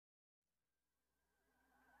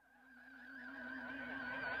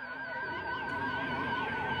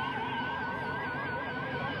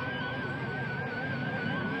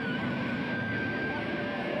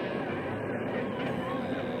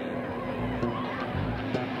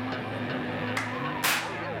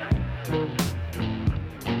We're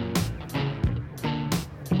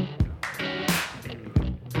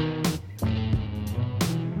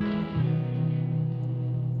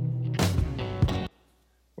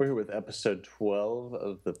here with episode 12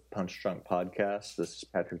 of the Punch Drunk podcast. This is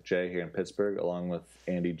Patrick J. here in Pittsburgh, along with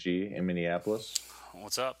Andy G. in Minneapolis.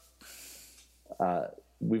 What's up?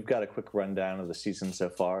 We've got a quick rundown of the season so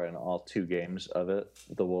far, and all two games of it,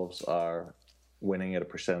 the Wolves are winning at a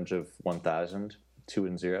percentage of 1,000,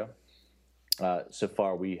 2-0. So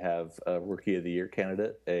far, we have a Rookie of the Year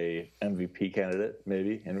candidate, a MVP candidate,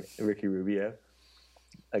 maybe, and Ricky Rubio.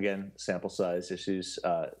 Again, sample size issues.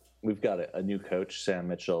 We've got a new coach, Sam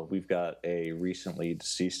Mitchell. We've got a recently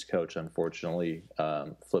deceased coach, unfortunately,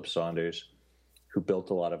 Flip Saunders, who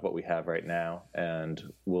built a lot of what we have right now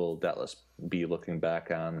and will doubtless be looking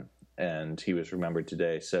back on. And he was remembered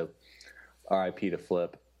today. So RIP to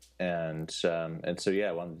Flip. And so, yeah,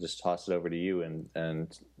 I wanted to just toss it over to you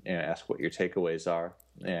and ask what your takeaways are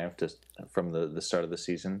from the start of the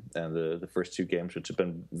season and the first two games, which have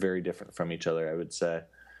been very different from each other, I would say,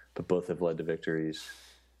 but both have led to victories.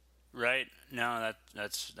 Right. No,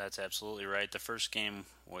 that's absolutely right. The first game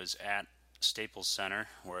was at Staples Center,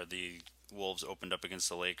 where the Wolves opened up against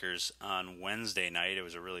the Lakers on Wednesday night. It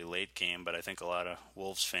was a really late game, but I think a lot of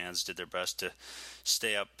Wolves fans did their best to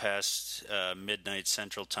stay up past midnight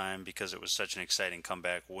Central Time because it was such an exciting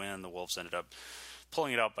comeback win. The Wolves ended up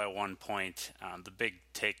pulling it out by 1 point. The big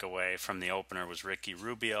takeaway from the opener was Ricky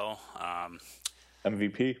Rubio.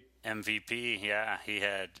 MVP, yeah. He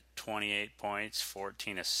had 28 points,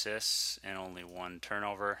 14 assists, and only one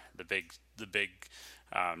turnover. The big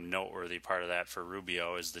noteworthy part of that for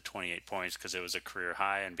Rubio is the 28 points because it was a career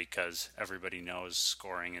high and because everybody knows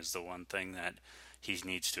scoring is the one thing that he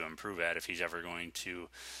needs to improve at if he's ever going to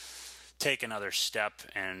take another step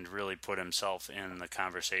and really put himself in the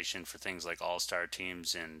conversation for things like all-star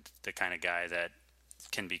teams and the kind of guy that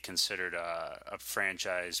can be considered a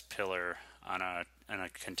franchise pillar on a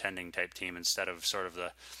contending type team instead of sort of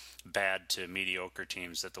the bad to mediocre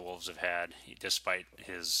teams that the Wolves have had, despite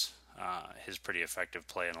his pretty effective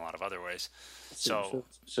play in a lot of other ways. So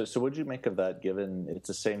what did you make of that, given it's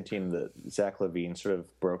the same team that Zach LaVine sort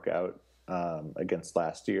of broke out against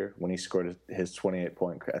last year when he scored his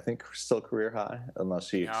 28-point, I think, still career high, unless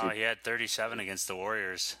he... No, he had 37 against the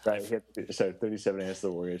Warriors. Right, 37 against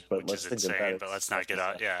the Warriors. But which is insane, but let's not get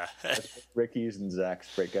out, yeah. Ricky's and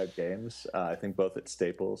Zach's breakout games, I think both at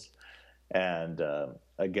Staples, and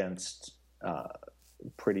against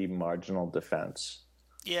pretty marginal defense.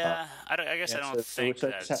 Yeah, I guess I don't think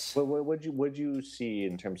that's... What'd you see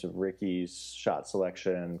in terms of Ricky's shot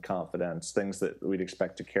selection, confidence, things that we'd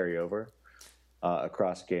expect to carry over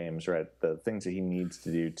across games, right? The things that he needs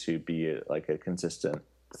to do to be a consistent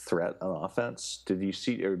threat on offense. Do you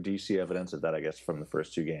see evidence of that, I guess, from the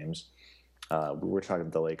first two games? We're talking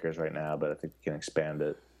about the Lakers right now, but I think we can expand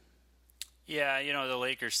it. Yeah, the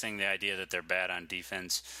Lakers thing, the idea that they're bad on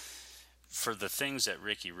defense, for the things that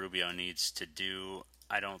Ricky Rubio needs to do,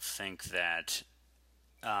 I don't think that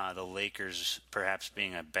the Lakers, perhaps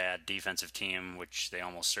being a bad defensive team, which they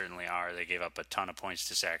almost certainly are, they gave up a ton of points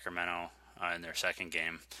to Sacramento in their second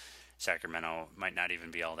game. Sacramento might not even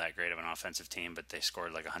be all that great of an offensive team, but they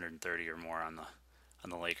scored like 130 or more on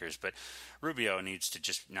the Lakers. But Rubio needs to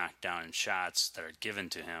just knock down shots that are given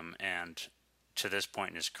to him, and to this point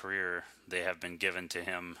in his career, they have been given to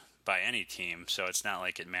him by any team, so it's not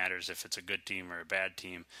like it matters if it's a good team or a bad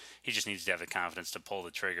team. He just needs to have the confidence to pull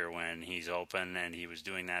the trigger when he's open, and he was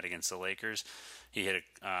doing that against the Lakers. He had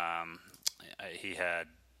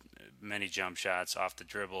many jump shots off the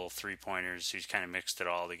dribble, three-pointers. He's kind of mixed it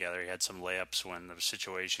all together. He had some layups when the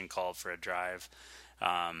situation called for a drive.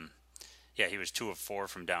 He was 2 of 4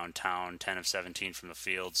 from downtown, 10 of 17 from the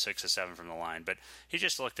field, 6 of 7 from the line. But he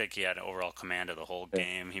just looked like he had overall command of the whole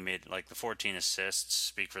game. He made the 14 assists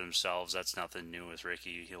speak for themselves. That's nothing new with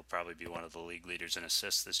Ricky. He'll probably be one of the league leaders in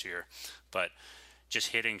assists this year. But just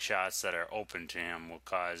hitting shots that are open to him will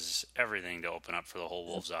cause everything to open up for the whole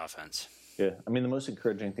Wolves offense. Yeah, I mean, the most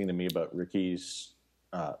encouraging thing to me about Ricky's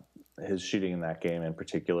his shooting in that game in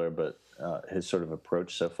particular, but his sort of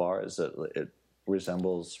approach so far is that it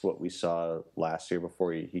resembles what we saw last year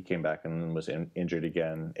before he came back and was injured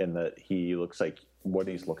again, in that he looks like what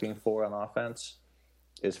he's looking for on offense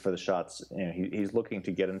is for the shots. He's looking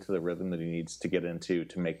to get into the rhythm that he needs to get into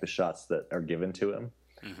to make the shots that are given to him.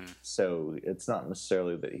 Mm-hmm. So it's not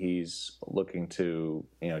necessarily that he's looking to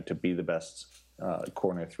be the best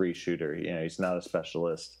corner three shooter. He's not a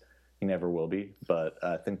specialist. He never will be. But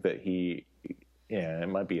I think that it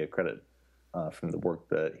might be a credit from the work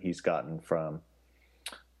that he's gotten from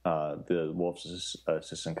the Wolves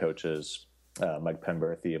assistant coaches Mike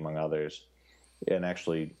Penberthy, among others, and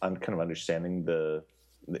actually I'm kind of understanding the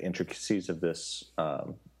intricacies of this,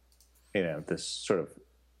 this sort of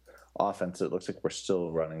offense. It looks like we're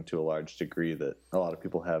still running to a large degree that a lot of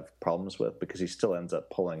people have problems with, because he still ends up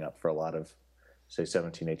pulling up for a lot of, say,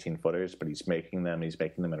 17, 18 footers, but he's making them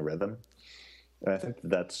in a rhythm. And I think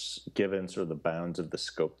that's, given sort of the bounds of the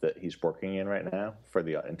scope that he's working in right now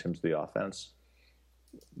in terms of the offense,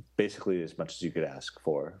 basically as much as you could ask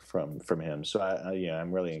for from him. So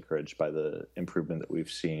I'm really encouraged by the improvement that we've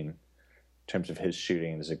seen in terms of his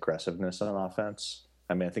shooting and his aggressiveness on offense.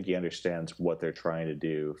 I mean, I think he understands what they're trying to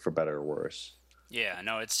do, for better or worse. Yeah,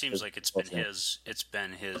 no, it seems like it's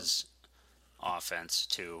been his offense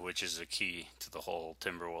too, which is a key to the whole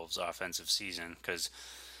Timberwolves offensive season, because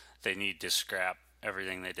they need to scrap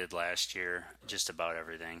everything they did last year, just about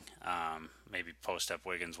everything. Maybe post up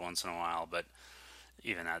Wiggins once in a while, but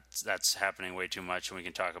even that's happening way too much, and we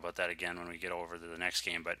can talk about that again when we get over to the next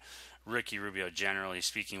game. But Ricky Rubio, generally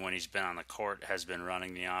speaking, when he's been on the court, has been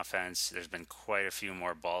running the offense. There's been quite a few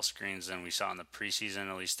more ball screens than we saw in the preseason.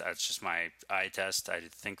 At least that's just my eye test. I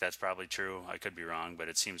think that's probably true. I could be wrong, but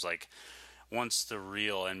it seems like once the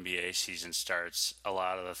real NBA season starts, a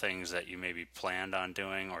lot of the things that you maybe planned on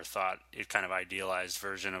doing or thought it kind of idealized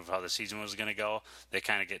version of how the season was going to go, they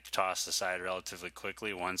kind of get tossed aside relatively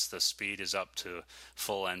quickly once the speed is up to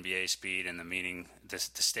full NBA speed, and the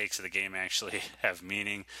stakes of the game actually have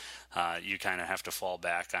meaning. You kind of have to fall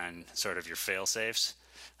back on sort of your fail-safes.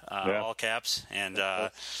 All caps, and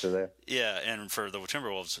and for the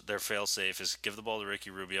Timberwolves, their fail-safe is give the ball to Ricky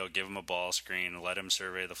Rubio, give him a ball screen, let him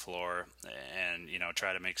survey the floor, and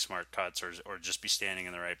try to make smart cuts, or just be standing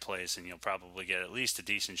in the right place, and you'll probably get at least a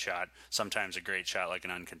decent shot, sometimes a great shot like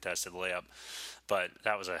an uncontested layup. But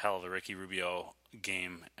that was a hell of a Ricky Rubio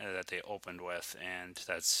game that they opened with, and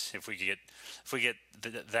that's if we get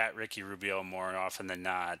that Ricky Rubio more often than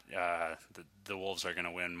not, the Wolves are going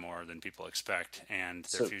to win more than people expect, and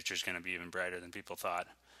their future is going to be even brighter than people thought.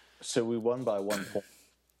 So we won by 1 point,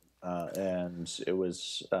 and it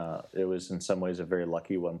was in some ways a very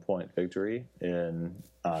lucky 1 point victory in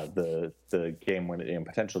the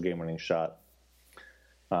potential game winning shot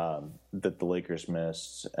that the Lakers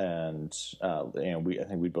missed, and I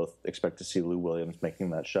think we both expect to see Lou Williams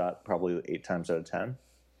making that shot probably 8 times out of 10.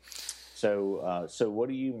 So what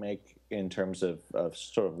do you make in terms of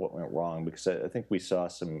sort of what went wrong? Because I think we saw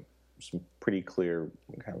some pretty clear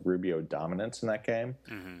kind of Rubio dominance in that game,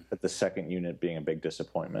 but the second unit being a big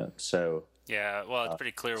disappointment. So yeah, well, it's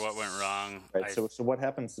pretty clear what went wrong. Right. So what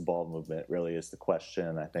happens to ball movement really is the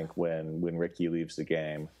question, I think, when Ricky leaves the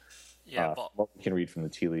game. Yeah, what we can read from the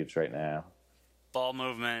tea leaves right now. Ball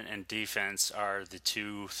movement and defense are the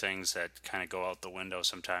two things that kind of go out the window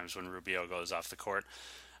sometimes when Rubio goes off the court.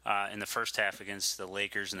 In the first half against the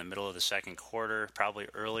Lakers in the middle of the second quarter, probably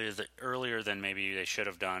earlier than maybe they should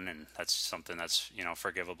have done, and that's something that's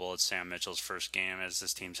forgivable. It's Sam Mitchell's first game as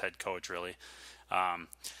this team's head coach, really.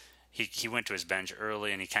 He went to his bench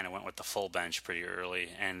early, and he kind of went with the full bench pretty early,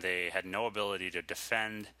 and they had no ability to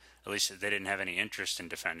defend. At least they didn't have any interest in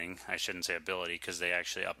defending. I shouldn't say ability, because they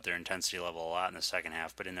actually upped their intensity level a lot in the second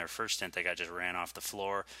half. But in their first stint, they just ran off the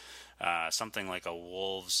floor. Something like a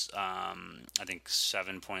Wolves, I think,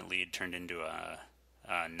 7-point lead turned into a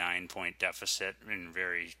 9-point deficit in a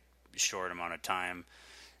very short amount of time.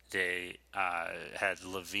 They had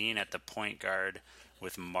Levine at the point guard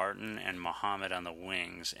with Martin and Muhammad on the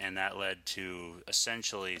wings, and that led to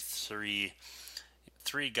essentially three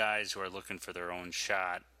guys who are looking for their own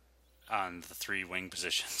shot on the 3 wing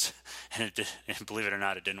positions, and believe it or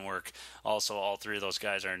not, it didn't work. Also, all 3 of those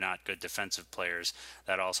guys are not good defensive players.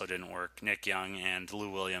 That also didn't work. Nick Young and Lou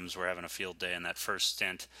Williams were having a field day in that first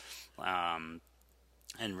stint, and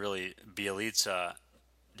really Bjelica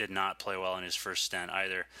did not play well in his first stint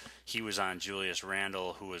either. He was on Julius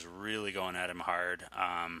Randle, who was really going at him hard.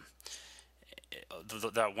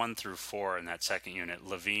 That 1 through 4 in that second unit,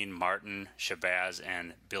 Levine, Martin, Shabazz,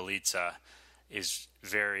 and Bjelica, is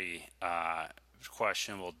very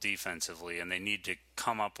questionable defensively, and they need to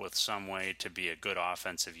come up with some way to be a good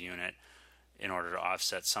offensive unit in order to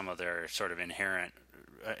offset some of their sort of inherent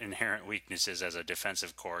weaknesses as a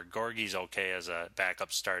defensive core. Gorgie's okay as a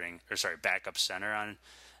backup center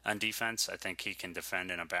on defense. I think he can defend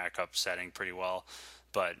in a backup setting pretty well,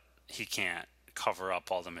 but he can't cover up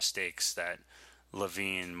all the mistakes that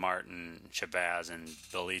Levine, Martin, Shabazz, and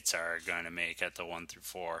Bjelica are going to make at the 1 through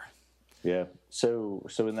 4. Yeah. So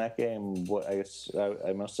in that game, what I guess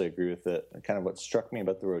I mostly agree with it. Kind of what struck me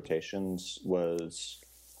about the rotations was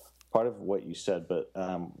part of what you said, but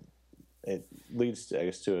it leads, I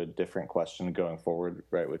guess, to a different question going forward,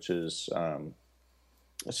 right? Which is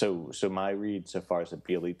So my read so far is that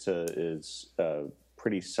Bielitsa is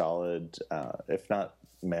pretty solid, if not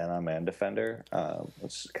man-on-man defender.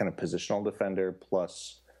 It's kind of positional defender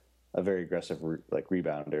plus a very aggressive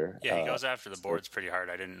rebounder. Yeah, he goes after the boards pretty hard.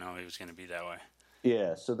 I didn't know he was going to be that way.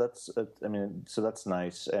 Yeah, so that's so that's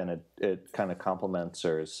nice, and it kind of complements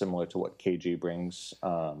or is similar to what KG brings,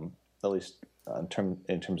 at least in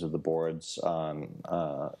terms of the boards on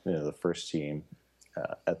the first team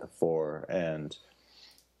at the four, and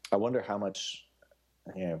I wonder how much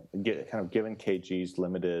kind of given KG's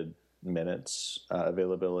limited minutes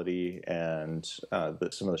availability and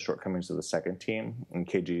some of the shortcomings of the second team and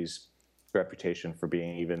KG's reputation for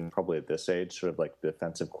being, even probably at this age, sort of like the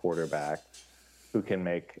defensive quarterback who can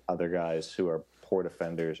make other guys who are poor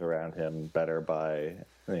defenders around him better by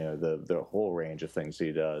the whole range of things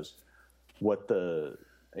he does. What the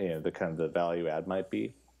kind of the value add might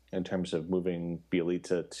be in terms of moving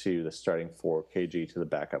Bielitsa to the starting four, KG to the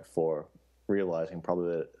backup four, realizing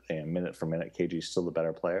probably that minute for minute KG is still the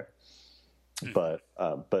better player. But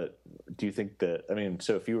do you think that,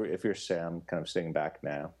 so if you're Sam kind of sitting back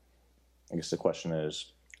now, I guess the question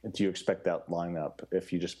is, do you expect that lineup,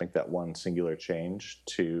 if you just make that one singular change,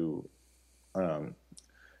 to kind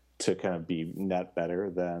of be net better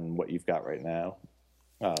than what you've got right now?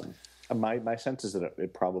 My sense is that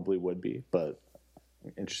it probably would be, but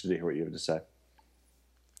I'm interested to hear what you have to say.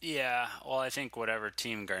 Yeah, well, I think whatever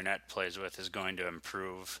team Garnett plays with is going to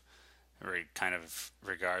improve, kind of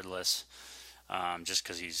regardless, just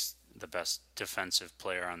because he's the best defensive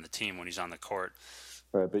player on the team when he's on the court.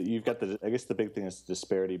 Right, but you've got I guess the big thing is the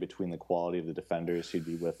disparity between the quality of the defenders he'd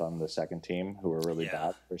be with on the second team, who are really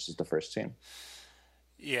bad, versus the first team.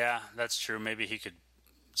 Yeah, that's true. Maybe he could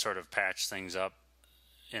sort of patch things up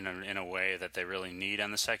in a way that they really need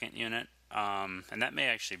on the second unit, and that may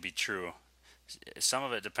actually be true. Some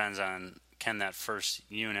of it depends on, can that first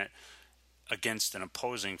unit against an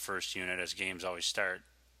opposing first unit, as games always start,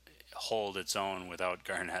 hold its own without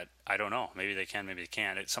Garnett? I don't know. Maybe they can, maybe they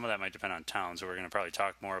can't. Some of that might depend on Towns, who we're going to probably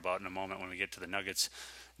talk more about in a moment when we get to the Nuggets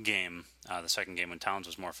game, the second game when Towns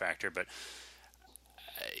was more factor. But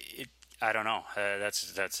I don't know.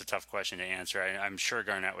 That's a tough question to answer. I'm sure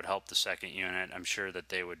Garnett would help the second unit. I'm sure that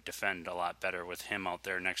they would defend a lot better with him out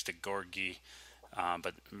there next to Gorgie.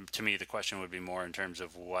 But to me, the question would be more in terms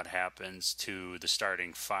of what happens to the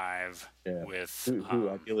starting five with who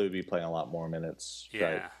ideally would be playing a lot more minutes.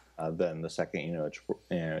 Yeah. Right, than the second unit, which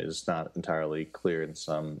is not entirely clear in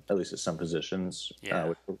at least at some positions,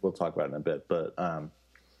 which we'll talk about in a bit. But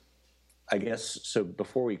I guess so.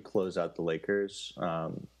 Before we close out the Lakers,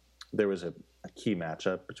 there was a key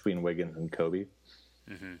matchup between Wiggins and Kobe.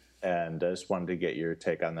 Mm-hmm. And I just wanted to get your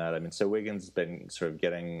take on that. So Wiggins has been sort of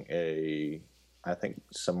getting I think,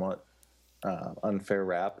 somewhat unfair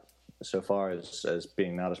rap so far as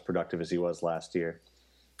being not as productive as he was last year.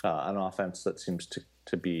 An offense that seems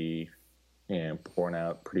to be borne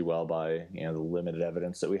out pretty well by the limited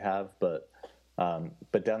evidence that we have. But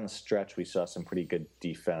down the stretch, we saw some pretty good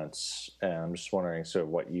defense. And I'm just wondering sort of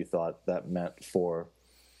what you thought that meant for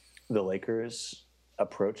the Lakers'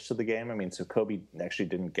 approach to the game. So Kobe actually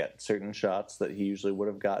didn't get certain shots that he usually would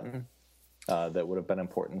have gotten. That would have been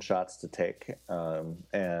important shots to take.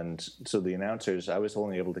 And so the announcers, I was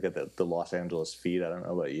only able to get the Los Angeles feed. I don't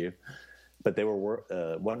know about you, but they were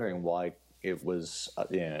wondering why it was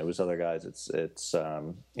other guys. It's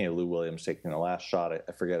Lou Williams taking the last shot.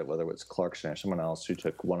 I forget whether it was Clarkson or someone else who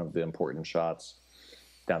took one of the important shots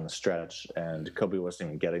down the stretch, and Kobe wasn't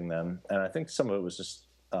even getting them. And I think some of it was just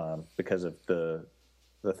because of the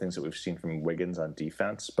things that we've seen from Wiggins on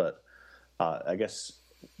defense. But I guess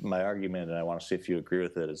my argument, and I want to see if you agree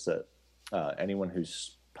with it, is that anyone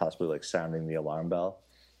who's possibly like sounding the alarm bell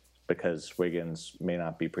because Wiggins may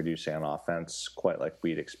not be producing on offense quite like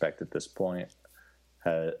we'd expect at this point,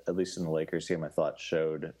 at least in the Lakers game, I thought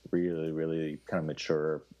showed really, really kind of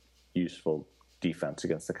mature, useful defense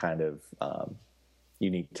against the kind of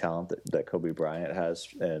unique talent that Kobe Bryant has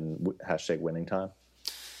and #winning time.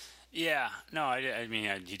 Yeah, no, I mean,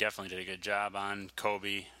 he definitely did a good job on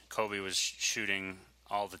Kobe. Kobe was shooting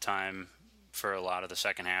all the time for a lot of the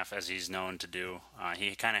second half, as he's known to do.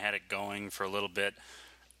 He kind of had it going for a little bit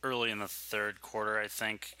early in the third quarter, I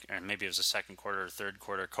think, and maybe it was the second quarter or third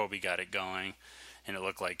quarter. Kobe got it going, and it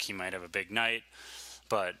looked like he might have a big night.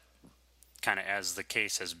 But kind of as the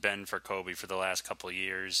case has been for Kobe for the last couple of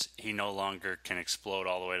years, he no longer can explode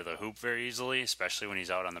all the way to the hoop very easily, especially when he's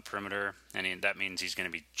out on the perimeter. And that means he's going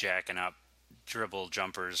to be jacking up dribble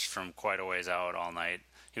jumpers from quite a ways out all night.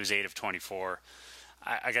 He was 8 of 24.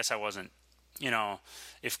 I guess I wasn't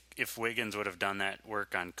if Wiggins would have done that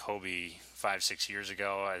work on Kobe 5-6 years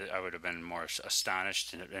ago, I would have been more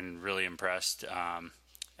astonished and really impressed.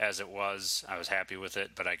 As it was, I was happy with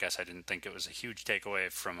it, but I guess I didn't think it was a huge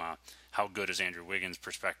takeaway from how good is Andrew Wiggins'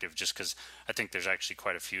 perspective, just because I think there's actually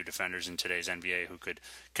quite a few defenders in today's NBA who could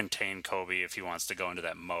contain Kobe if he wants to go into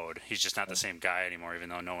that mode. He's just not the same guy anymore, even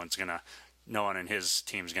though no one in his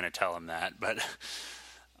team's going to tell him that. But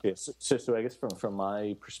yeah, so I guess from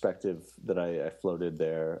my perspective that I floated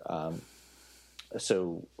there,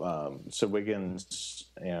 so Wiggins,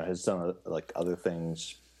 has done like other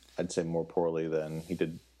things, I'd say more poorly than he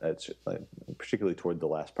did, particularly toward the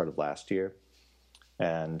last part of last year.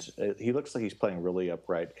 And he looks like he's playing really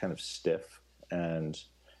upright, kind of stiff. And do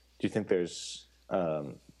you think there's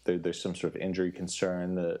some sort of injury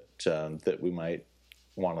concern that we might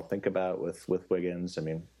want to think about with Wiggins? I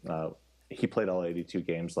mean, he played all 82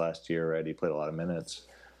 games last year, right? He played a lot of minutes.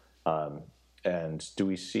 And do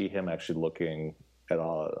we see him actually looking at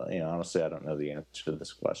all? Honestly, I don't know the answer to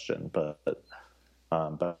this question, but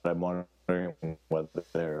I'm wondering whether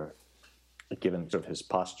they're, given sort of his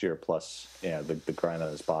posture plus the grind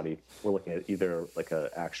on his body, we're looking at either like a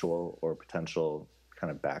actual or potential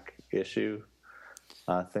kind of back issue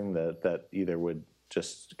thing that either would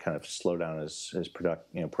just kind of slow down his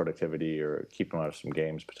productivity or keep him out of some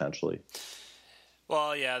games potentially.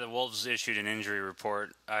 Well, yeah, the Wolves issued an injury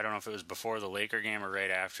report. I don't know if it was before the Laker game or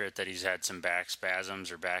right after it, that he's had some back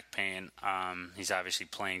spasms or back pain. He's obviously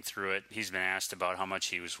playing through it. He's been asked about how much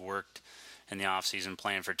he was worked in the offseason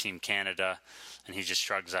playing for Team Canada, and he just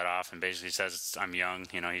shrugs that off and basically says, I'm young.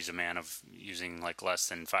 He's a man of using like less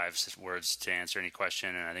than 5 words to answer any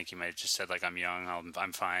question, and I think he might have just said, like, I'm young,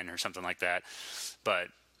 I'm fine, or something like that. But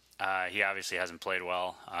he obviously hasn't played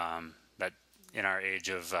well. That in our age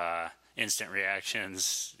of instant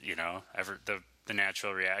reactions, the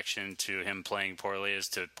natural reaction to him playing poorly is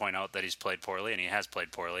to point out that he's played poorly, and he has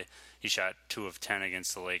played poorly. He shot 2 of 10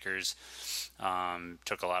 against the Lakers,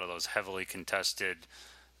 took a lot of those heavily contested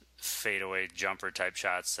fadeaway jumper type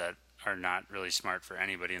shots that are not really smart for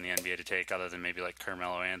anybody in the NBA to take, other than maybe like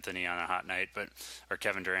Carmelo Anthony on a hot night, or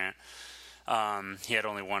Kevin Durant. He had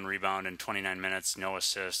only 1 rebound in 29 minutes, no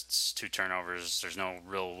assists, 2 turnovers. There's no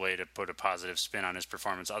real way to put a positive spin on his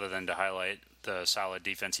performance other than to highlight the solid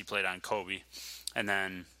defense he played on Kobe. And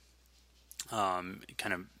then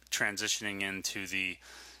kind of transitioning into the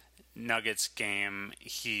Nuggets game,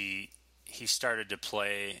 he started to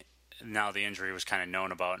play. Now the injury was kind of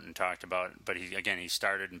known about and talked about, but he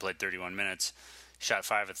started and played 31 minutes. Shot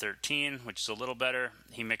 5 of 13, which is a little better.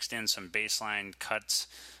 He mixed in some baseline cuts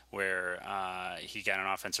where he got an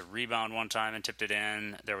offensive rebound one time and tipped it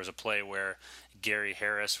in. There was a play where Gary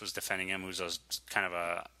Harris was defending him, who's kind of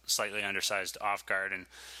a slightly undersized off guard, and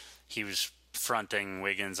he was fronting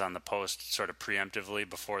Wiggins on the post sort of preemptively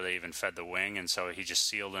before they even fed the wing, and so he just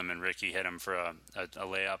sealed him, and Ricky hit him for a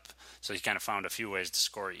layup. So he kind of found a few ways to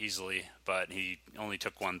score easily, but he only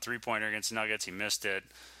took 1 3-pointer against the Nuggets. He missed it,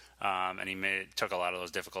 and he took a lot of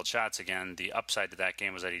those difficult shots again. The upside to that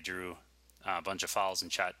game was that he drew a bunch of fouls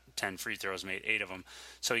and shot 10 free throws, made 8 of them.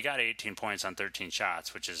 So he got 18 points on 13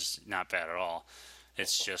 shots, which is not bad at all.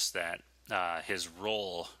 It's just that his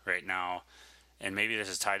role right now, and maybe this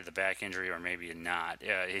is tied to the back injury or maybe not,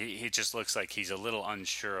 he just looks like he's a little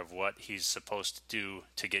unsure of what he's supposed to do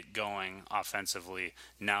to get going offensively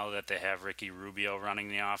now that they have Ricky Rubio running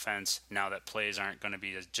the offense, now that plays aren't going to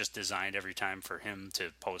be just designed every time for him to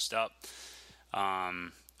post up.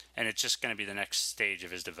 And it's just going to be the next stage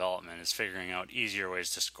of his development, is figuring out easier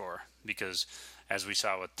ways to score. Because as we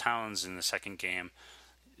saw with Towns in the second game,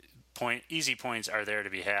 easy points are there to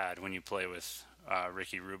be had when you play with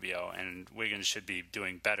Ricky Rubio, and Wiggins should be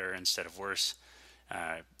doing better instead of worse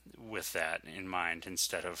with that in mind,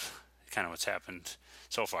 instead of kind of what's happened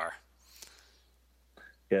so far.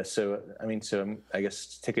 Yeah, so I guess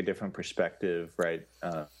to take a different perspective, right?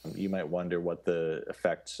 You might wonder what the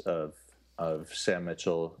effects of Sam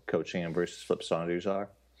Mitchell coaching him versus Flip Saunders are.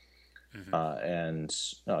 Mm-hmm. And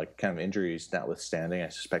kind of injuries notwithstanding, I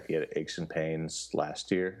suspect he had aches and pains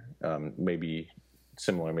last year. Maybe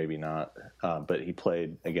similar, maybe not. But he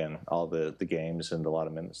played, again, all the games and a lot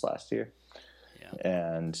of minutes last year. Yeah.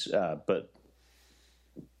 And but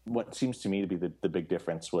what seems to me to be the big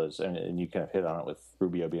difference was, and you kind of hit on it with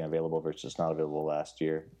Rubio being available versus not available last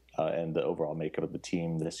year, and the overall makeup of the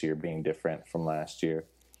team this year being different from last year,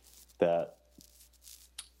 that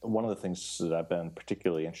one of the things that I've been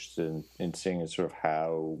particularly interested in seeing is sort of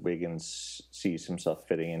how Wiggins sees himself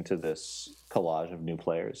fitting into this collage of new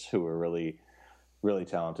players who are really, really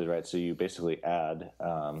talented, right? So you basically add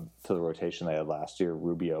to the rotation they had last year,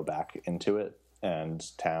 Rubio back into it. and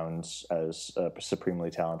Towns as a supremely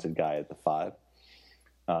talented guy at the 5,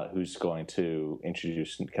 who's going to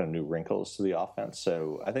introduce kind of new wrinkles to the offense.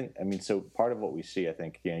 So so part of what we see, I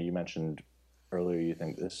think, you mentioned earlier, you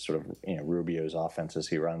think this sort of, Rubio's offense as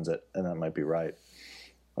he runs it, and that might be right.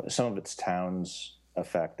 Some of it's Towns'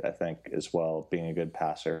 effect, I think, as well, being a good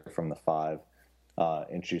passer from the 5.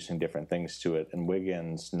 Introducing different things to it, and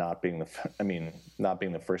Wiggins not being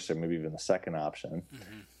the first or maybe even the second option,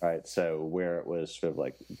 right? So where it was sort of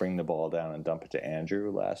like bring the ball down and dump it to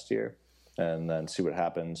Andrew last year, and then see what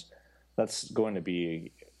happens. That's going to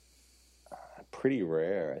be pretty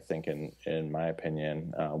rare, I think, in my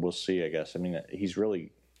opinion. We'll see, I guess. I mean,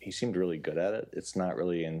 he seemed really good at it. It's not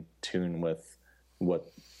really in tune with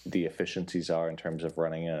what the efficiencies are in terms of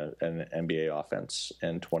running an NBA offense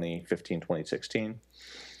in 2015, 2016.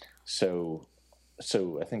 So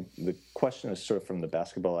I think the question is sort of from the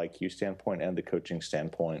basketball IQ standpoint and the coaching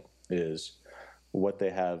standpoint is what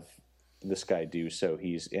they have this guy do so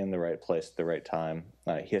he's in the right place at the right time.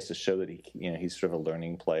 He has to show that he's sort of a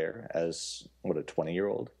learning player as a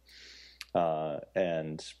 20-year-old,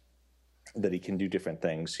 and that he can do different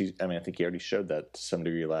things. I think he already showed that to some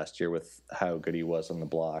degree last year with how good he was on the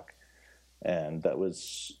block, and that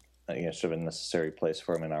was sort of a necessary place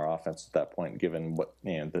for him in our offense at that point, given what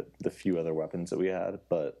the few other weapons that we had.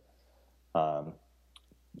 But I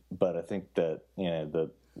think that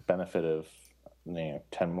the benefit of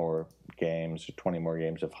 10 more games or 20 more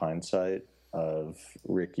games of hindsight of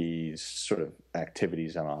Ricky's sort of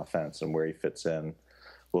activities on offense and where he fits in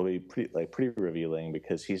will be pretty revealing,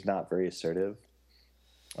 because he's not very assertive.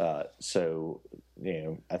 So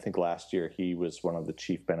I think last year he was one of the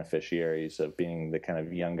chief beneficiaries of being the kind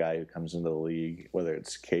of young guy who comes into the league, whether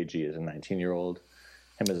it's KG as a 19-year-old,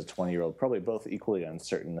 him as a 20-year-old, probably both equally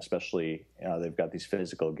uncertain, especially they've got these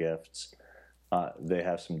physical gifts. They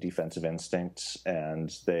have some defensive instincts, and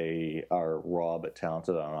they are raw but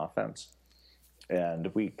talented on offense. And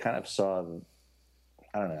we kind of saw,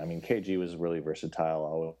 I don't know, I mean, KG was really versatile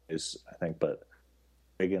always, I think, but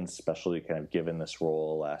Wiggins especially kind of given this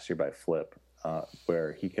role last year by Flip,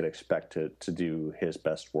 where he could expect to do his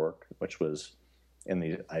best work, which was in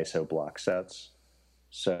these ISO block sets.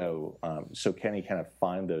 So can he kind of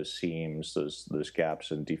find those seams, those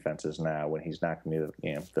gaps in defenses now when he's not going to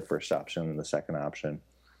be the first option and the second option?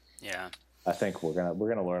 Yeah. I think we're gonna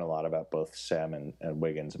learn a lot about both Sam and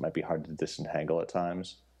Wiggins. It might be hard to disentangle at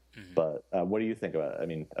times. Mm-hmm. But what do you think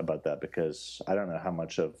about that? Because I don't know how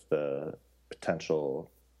much of the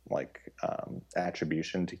potential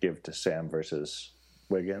attribution to give to Sam versus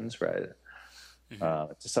Wiggins, right?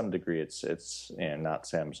 Mm-hmm. To some degree, it's not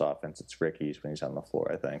Sam's offense; it's Ricky's when he's on the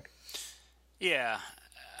floor, I think. Yeah,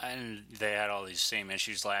 and they had all these same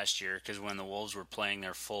issues last year because when the Wolves were playing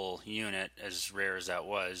their full unit, as rare as that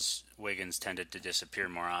was, Wiggins tended to disappear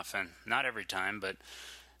more often. Not every time, but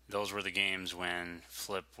those were the games when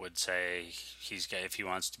Flip would say if he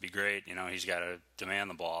wants to be great, he's got to demand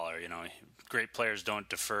the ball, or great players don't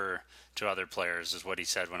defer to other players, is what he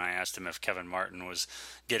said when I asked him if Kevin Martin was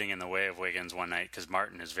getting in the way of Wiggins one night, because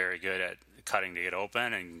Martin is very good at cutting to get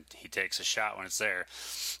open, and he takes a shot when it's there.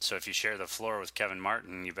 So if you share the floor with Kevin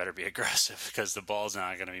Martin, you better be aggressive, because the ball's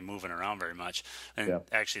not going to be moving around very much. And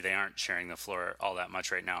Actually, they aren't sharing the floor all that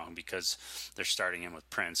much right now because they're starting in with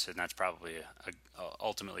Prince, and that's probably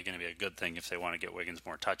ultimately going to be a good thing if they want to get Wiggins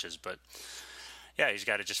more touches. But yeah, he's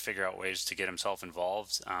got to just figure out ways to get himself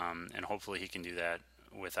involved, and hopefully he can do that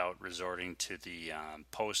without resorting to the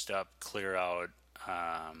post-up, clear-out,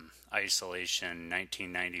 isolation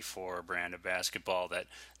 1994 brand of basketball that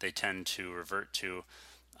they tend to revert to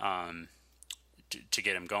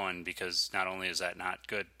get him going, because not only is that not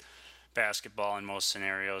good basketball in most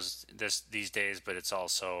scenarios these days, but it's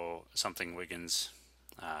also something Wiggins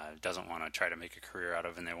doesn't want to try to make a career out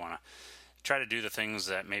of, and they want to try to do the things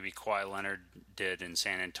that maybe Kawhi Leonard did in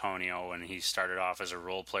San Antonio when he started off as a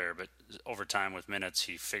role player, but over time with minutes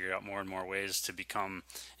he figured out more and more ways to become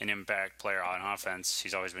an impact player on offense.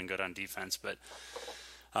 He's always been good on defense, but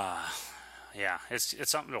it's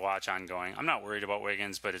something to watch ongoing. I'm not worried about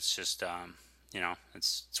Wiggins, but it's just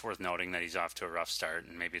it's worth noting that he's off to a rough start,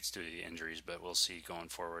 and maybe it's due to the injuries, but we'll see going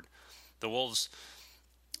forward. The Wolves,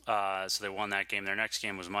 so they won that game. Their next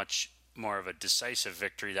game was much more of a decisive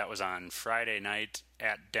victory. That was on Friday night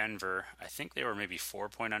at Denver. I think they were maybe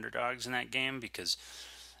 4-point underdogs in that game because,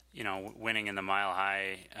 winning in the Mile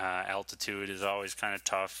High altitude is always kind of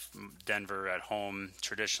tough. Denver at home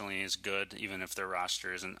traditionally is good, even if their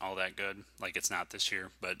roster isn't all that good, like it's not this year.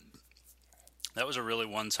 But that was a really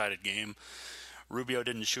one-sided game. Rubio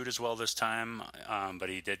didn't shoot as well this time, but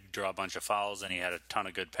he did draw a bunch of fouls, and he had a ton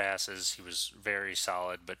of good passes. He was very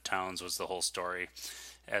solid, but Towns was the whole story.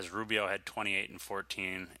 As Rubio had 28 and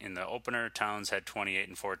 14 in the opener, Towns had 28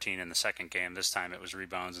 and 14 in the second game. This time it was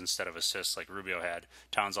rebounds instead of assists like Rubio had.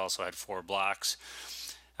 Towns also had 4 blocks.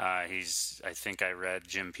 I think I read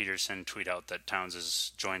Jim Peterson tweet out that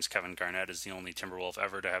Towns joins Kevin Garnett as the only Timberwolf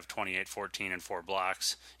ever to have 28, 14, and 4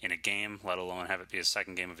 blocks in a game, let alone have it be his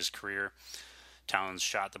second game of his career. Towns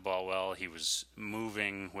shot the ball well. He was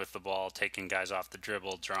moving with the ball, taking guys off the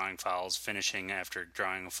dribble, drawing fouls, finishing after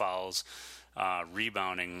drawing fouls,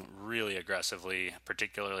 rebounding really aggressively,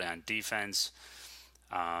 particularly on defense.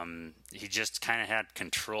 He just kind of had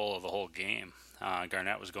control of the whole game.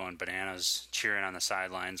 Garnett was going bananas, cheering on the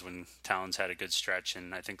sidelines when Towns had a good stretch.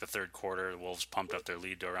 And I think the third quarter, the Wolves pumped up their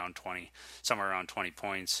lead to somewhere around 20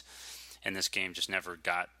 points. And this game just never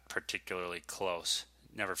got particularly close,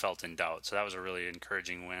 never felt in doubt. So that was a really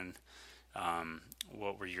encouraging win.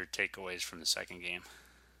 What were your takeaways from the second game?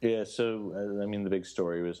 Yeah, so, I mean, the big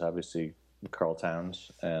story was obviously Karl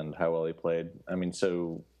Towns and how well he played. I mean,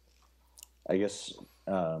 so I guess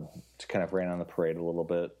to kind of rain on the parade a little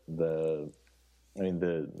bit, the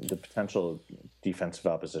potential defensive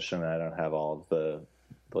opposition, I don't have all of the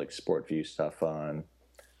like sport view stuff on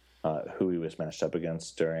who he was matched up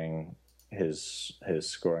against during his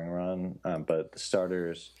scoring run, but the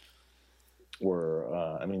starters were,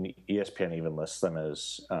 ESPN even lists them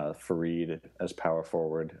as Fareed as power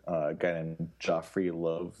forward, a guy named Joffrey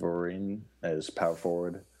Lovren as power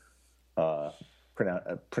forward,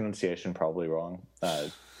 pronunciation probably wrong,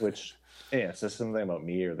 which, yeah, says something about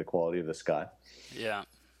me or the quality of this guy. Yeah.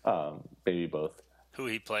 Maybe both. Who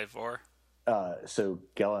he played for? So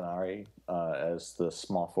Gallinari as the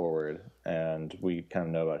small forward, and we kind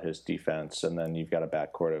of know about his defense. And then you've got a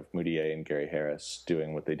backcourt of Moutier and Gary Harris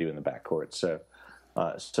doing what they do in the backcourt. So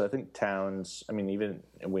I think Towns, I mean, even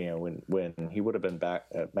when he would have been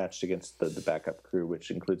matched against the backup crew,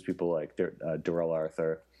 which includes people like Darrell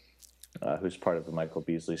Arthur, who's part of the Michael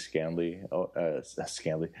Beasley scandal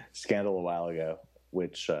a while ago,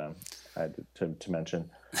 which I had to mention.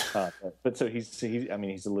 But so he's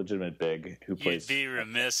a legitimate big who plays. You'd be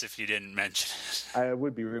remiss if you didn't mention it. I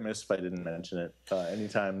would be remiss if I didn't mention it.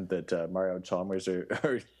 Anytime that Mario Chalmers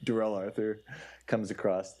or Darrell Arthur comes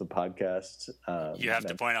across the podcast, you have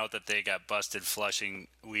to point out that they got busted flushing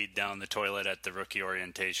weed down the toilet at the rookie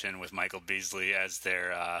orientation with Michael Beasley as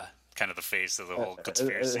their kind of the face of the whole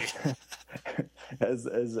conspiracy. as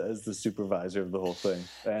the supervisor of the whole thing,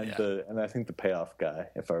 and I think the payoff guy,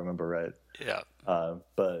 if I remember right. Yeah.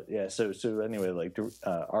 But yeah, so anyway, like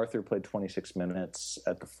Arthur played 26 minutes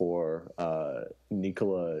at the 4.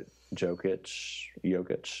 Nikola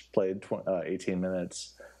Jokic played 18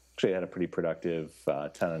 minutes. Actually had a pretty productive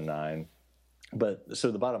 10 and 9. But so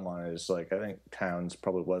the bottom line is, like, I think Towns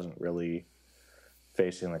probably wasn't really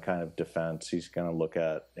facing the kind of defense he's going to look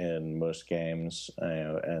at in most games,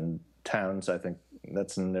 and Towns, I think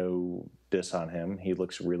that's no diss on him. He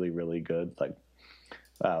looks really, really good. Like,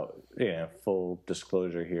 full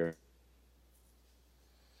disclosure here.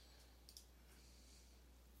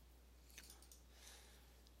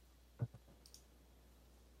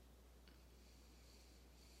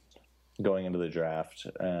 Going into the draft,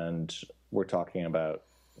 and we're talking about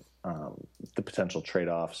the potential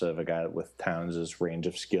trade-offs of a guy with Towns' range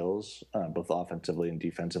of skills, both offensively and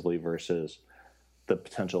defensively, versus the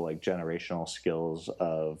potential like generational skills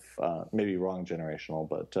of maybe wrong generational,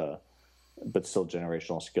 but still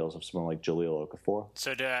generational skills of someone like Jahlil Okafor.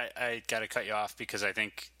 So I got to cut you off because I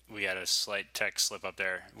think we had a slight tech slip up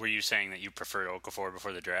there. Were you saying that you preferred Okafor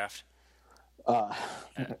before the draft?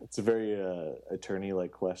 It's a very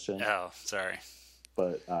attorney-like question. Oh, sorry.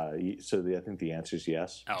 But I think the answer is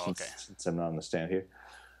yes. Oh, okay. Since I'm not on the stand here.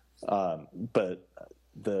 But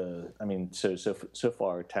so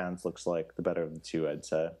far Towns looks like the better of the two, I'd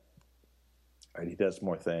say. Right, he does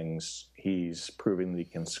more things. He's proving that he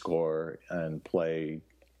can score and play,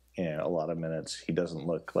 a lot of minutes. He doesn't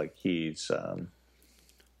look like he's,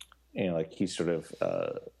 he's sort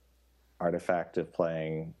of artifact of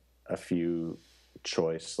playing a few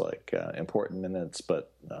choice, important minutes,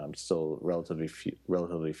 but still relatively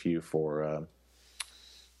few for,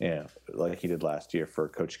 like he did last year for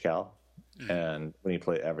Coach Cal. Mm-hmm. And when he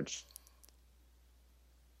played average.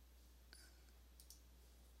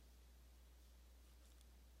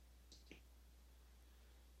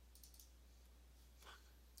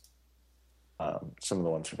 Some of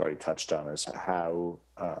the ones we've already touched on is how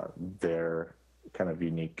their kind of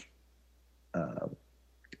unique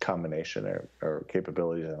combination or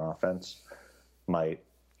capabilities in offense might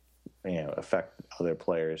affect other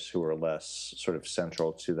players who are less sort of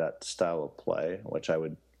central to that style of play, which I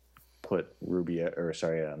would put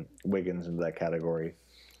Wiggins into that category,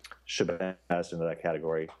 Shabazz into that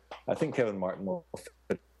category. I think Kevin Martin will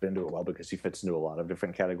fit into it well because he fits into a lot of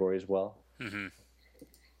different categories well. Mm-hmm.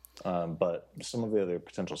 But some of the other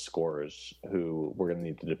potential scorers who we're going to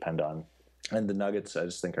need to depend on, and the Nuggets, I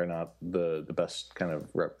just think are not the best kind of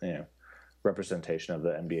representation of the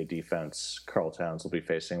NBA defense Karl Towns will be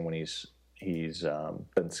facing when he's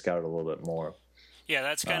been scouted a little bit more. Yeah,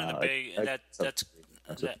 that's kind of the big.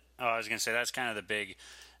 I was going to say that's kind of the big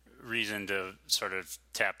reason to sort of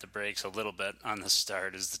tap the brakes a little bit on the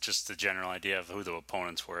start is just the general idea of who the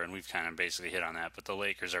opponents were, and we've kind of basically hit on that. But the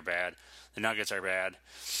Lakers are bad, the Nuggets are bad,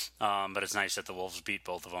 but it's nice that the Wolves beat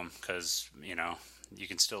both of them because you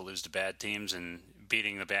can still lose to bad teams, and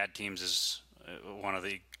beating the bad teams is one of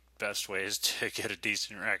the best ways to get a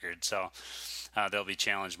decent record. So they'll be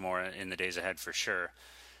challenged more in the days ahead for sure.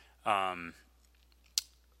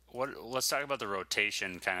 Let's talk about the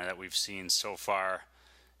rotation kind of that we've seen so far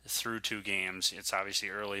through 2 games. It's obviously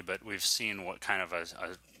early, but we've seen what kind of a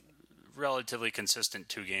relatively consistent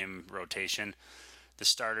 2-game rotation. The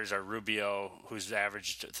starters are Rubio, who's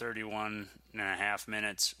averaged 31.5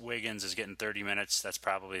 minutes. Wiggins is getting 30 minutes. That's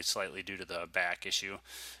probably slightly due to the back issue.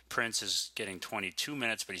 Prince is getting 22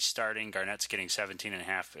 minutes, but he's starting. Garnett's getting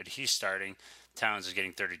 17.5, but he's starting. Towns is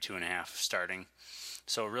getting 32.5 starting.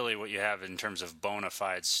 So really what you have in terms of bona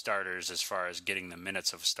fide starters as far as getting the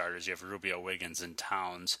minutes of starters, you have Rubio, Wiggins, and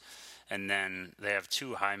Towns. And then they have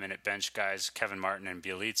 2 high-minute bench guys, Kevin Martin and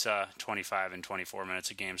Bjelica, 25 and 24 minutes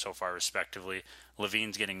a game so far, respectively.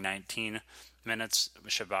 Levine's getting 19 minutes.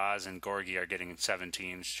 Shabazz and Gorgui are getting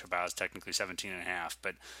 17. Shabazz technically 17.5.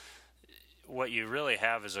 But what you really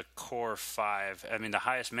have is a core 5. I mean, the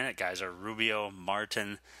highest minute guys are Rubio,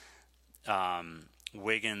 Martin,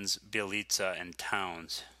 Wiggins, Bjelica, and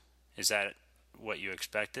Towns. Is that what you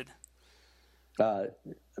expected?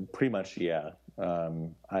 Pretty much, yeah.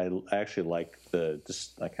 I actually like kind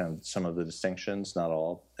of some of the distinctions, not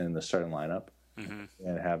all, in the starting lineup,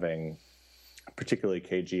 and having particularly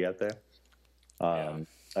KG out there.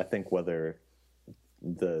 I think whether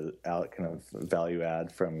the kind of value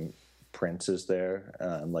add from Prince is there,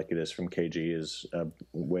 like it is from KG, is a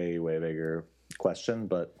way bigger question,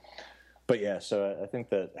 but yeah, so I think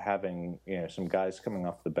that having some guys coming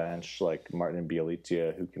off the bench like Martin and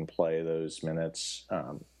Bjelica who can play those minutes,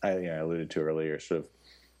 I alluded to earlier, sort of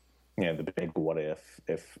the big what if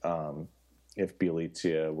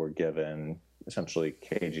Bjelica were given essentially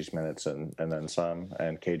KG's minutes and then some,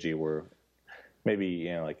 and KG were maybe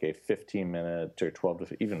like a 15-minute or 12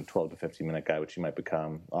 to 15 minute guy, which he might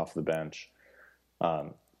become off the bench.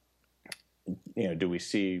 Do we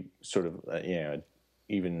see sort of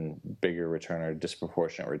even bigger return or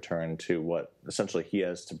disproportionate return to what essentially he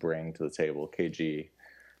has to bring to the table, KG,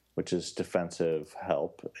 which is defensive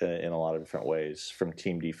help in a lot of different ways, from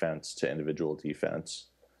team defense to individual defense,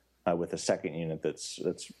 with a second unit that's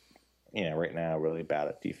right now really bad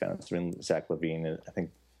at defense. I mean, Zach LaVine, I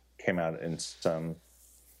think, came out in some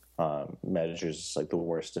measures like the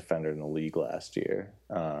worst defender in the league last year.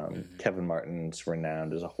 Kevin Martin's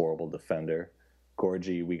renowned as a horrible defender.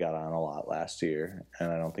 Gorgui, we got on a lot last year,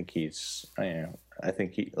 and I don't think he's. I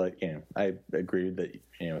think he I agree that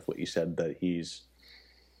with what you said, that he's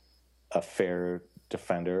a fair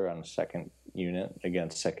defender on a second unit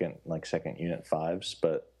against second unit 5s,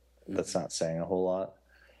 but that's not saying a whole lot.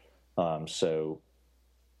 So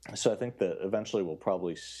I think that eventually we'll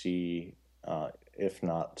probably see, if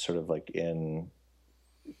not sort of like in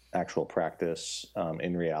actual practice,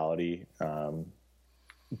 in reality.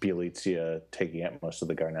 Bjelica taking up most of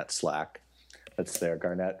the Garnett slack that's there.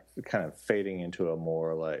 Garnett kind of fading into a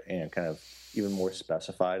more kind of even more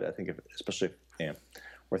specified. I think especially if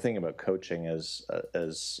we're thinking about coaching as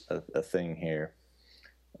a thing here.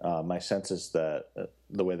 My sense is that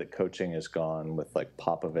the way that coaching has gone with like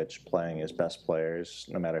Popovich playing his best players,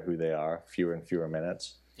 no matter who they are, fewer and fewer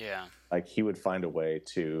minutes. Yeah. Like he would find a way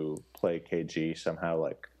to play KG somehow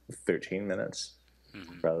like 13 minutes.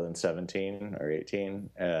 Rather than 17 or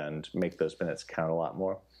 18, and make those minutes count a lot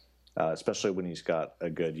more, especially when he's got a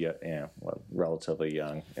good, relatively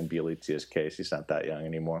young, in Bjelica's case, he's not that young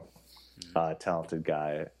anymore, talented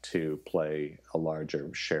guy to play a larger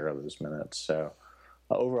share of those minutes. So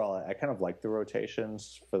overall, I kind of like the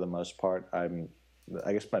rotations for the most part. I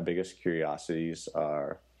guess my biggest curiosities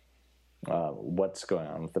are what's going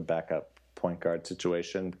on with the backup point guard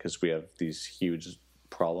situation, because we have these huge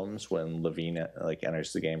problems when LaVine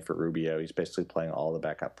enters the game for Rubio. He's basically playing all the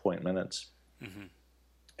backup point minutes,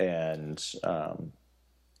 and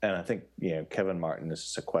And I think, Kevin Martin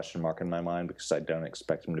is a question mark in my mind because I don't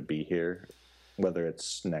expect him to be here, whether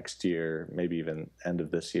it's next year, maybe even end of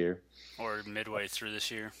this year. Or midway through this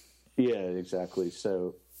year. Yeah, exactly.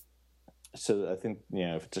 So I think,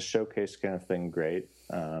 if it's a showcase kind of thing, great.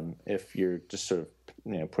 If you're just sort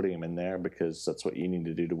of, putting him in there because that's what you need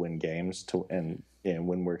to do to win games and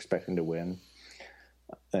when we're expecting to win,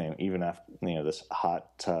 even after, this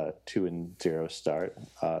hot 2-0 start,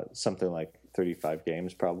 something like 35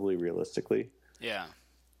 games probably realistically. Yeah.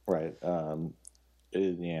 Right.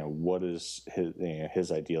 What is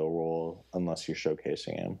his ideal role unless you're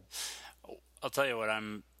showcasing him? I'll tell you what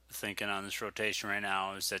I'm thinking on this rotation right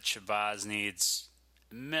now is that Shabazz needs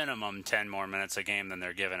minimum 10 more minutes a game than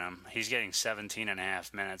they're giving him. He's getting 17 and a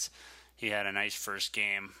half minutes. He had a nice first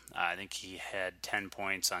game. I think he had 10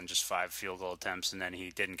 points on just 5 field goal attempts, and then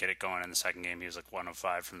he didn't get it going in the second game. He was like 1 of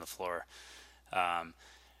 5 from the floor. I'm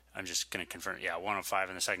just going to confirm. Yeah, 1 of 5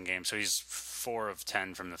 in the second game. So he's 4 of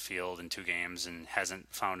 10 from the field in 2 games and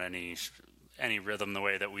hasn't found any rhythm the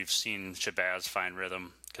way that we've seen Shabazz find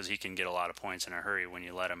rhythm, because he can get a lot of points in a hurry when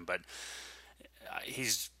you let him. But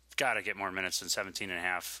he's got to get more minutes than 17 and a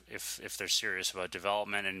half if they're serious about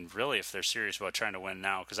development, and really if they're serious about trying to win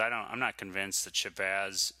now, because I'm not convinced that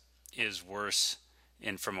Shabazz is worse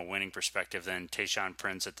from a winning perspective than Tayshaun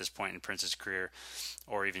Prince at this point in Prince's career,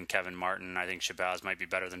 or even Kevin Martin. I think Shabazz might be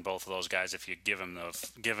better than both of those guys if you give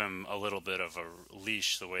him a little bit of a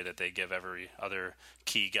leash the way that they give every other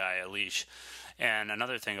key guy a leash. And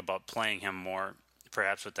another thing about playing him more,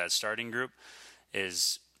 perhaps with that starting group,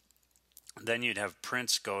 is then you'd have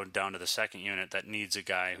Prince go down to the second unit that needs a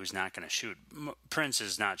guy who's not going to shoot. Prince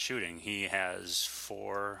is not shooting. He has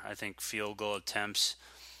 3 field goal attempts.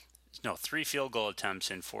 No, 3 field goal attempts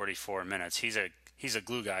in 44 minutes. He's a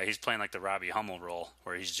glue guy. He's playing like the Robbie Hummel role,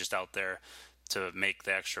 where he's just out there to make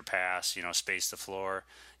the extra pass, space the floor,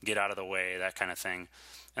 get out of the way, that kind of thing.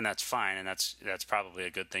 And that's fine, and that's probably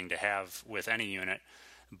a good thing to have with any unit.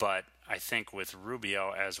 But I think with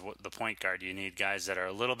Rubio as the point guard, you need guys that are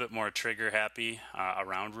a little bit more trigger happy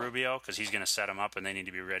around Rubio, because he's going to set them up and they need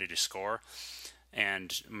to be ready to score.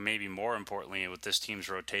 And maybe more importantly with this team's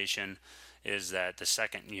rotation is that the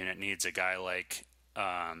second unit needs a guy like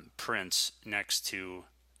Prince next to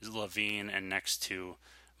Levine and next to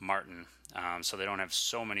Martin. So they don't have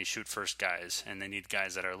so many shoot-first guys, and they need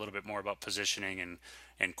guys that are a little bit more about positioning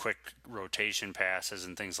and quick rotation passes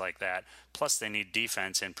and things like that. Plus, they need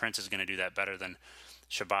defense, and Prince is going to do that better than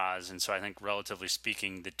Shabazz. And so I think, relatively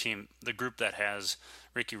speaking, the group that has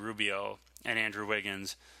Ricky Rubio and Andrew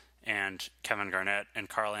Wiggins and Kevin Garnett and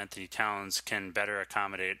Karl Anthony Towns can better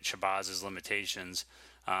accommodate Shabazz's limitations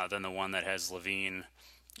than the one that has Levine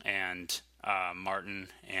and Martin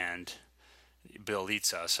and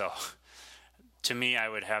Bjelica. So to me, I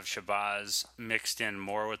would have Shabazz mixed in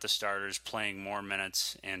more with the starters, playing more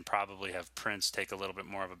minutes, and probably have Prince take a little bit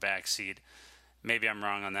more of a backseat. Maybe I'm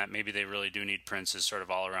wrong on that. Maybe they really do need Prince's sort of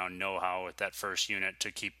all-around know-how with that first unit to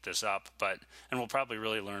keep this up. And we'll probably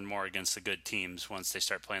really learn more against the good teams once they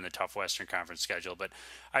start playing the tough Western Conference schedule. But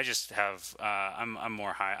I just have I'm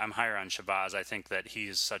higher on Shabazz. I think that he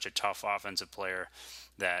is such a tough offensive player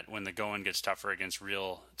that when the going gets tougher against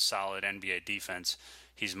real solid NBA defense,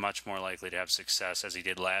 he's much more likely to have success, as he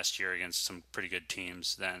did last year against some pretty good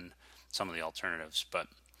teams, than some of the alternatives. But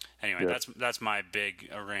anyway, yeah, that's my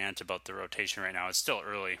big rant about the rotation right now. It's still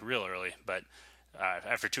early, real early, but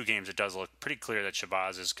after 2 games, it does look pretty clear that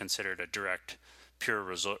Shabazz is considered a direct, pure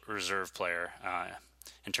reserve player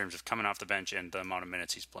in terms of coming off the bench and the amount of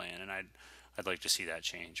minutes he's playing. And I'd like to see that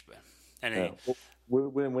change. But anyway. Yeah.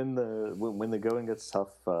 When the going gets tough,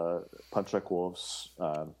 Punch Like Wolves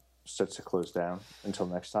starts to close down until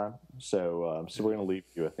next time. So we're going to leave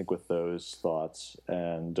you, I think, with those thoughts.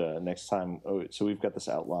 And next time, so we've got this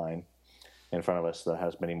outline in front of us that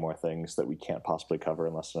has many more things that we can't possibly cover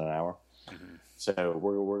in less than an hour. Mm-hmm. So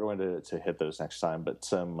we're going to hit those next time. But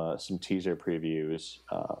some teaser previews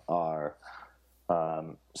are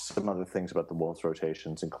some other things about the Wolves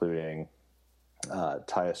rotations, including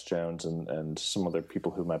Tyus Jones and some other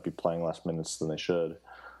people who might be playing less minutes than they should.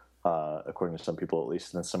 According to some people at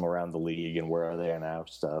least, and then some around the league and where are they now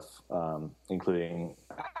stuff, including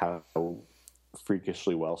how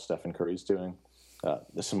freakishly well Stephen Curry's doing.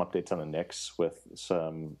 There's some updates on the Knicks with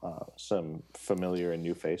some familiar and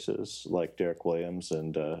new faces like Derek Williams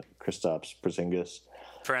and Kristaps Porzingis.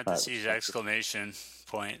 Parentheses, exclamation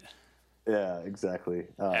point. Yeah, exactly.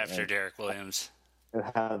 After Derek Williams. And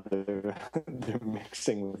how they're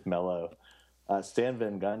mixing with Melo. Stan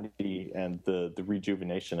Van Gundy and the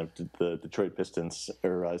rejuvenation of the Detroit Pistons,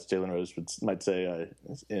 or as Jalen Rose might say,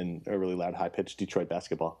 in a really loud, high-pitched Detroit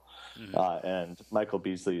basketball, and Michael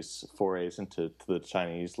Beasley's forays into the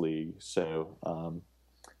Chinese league. So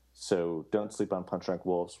don't sleep on Punch Drunk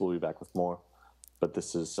Wolves. We'll be back with more. But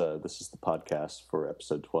this is the podcast for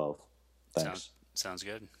episode 12. Thanks. Sounds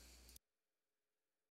good.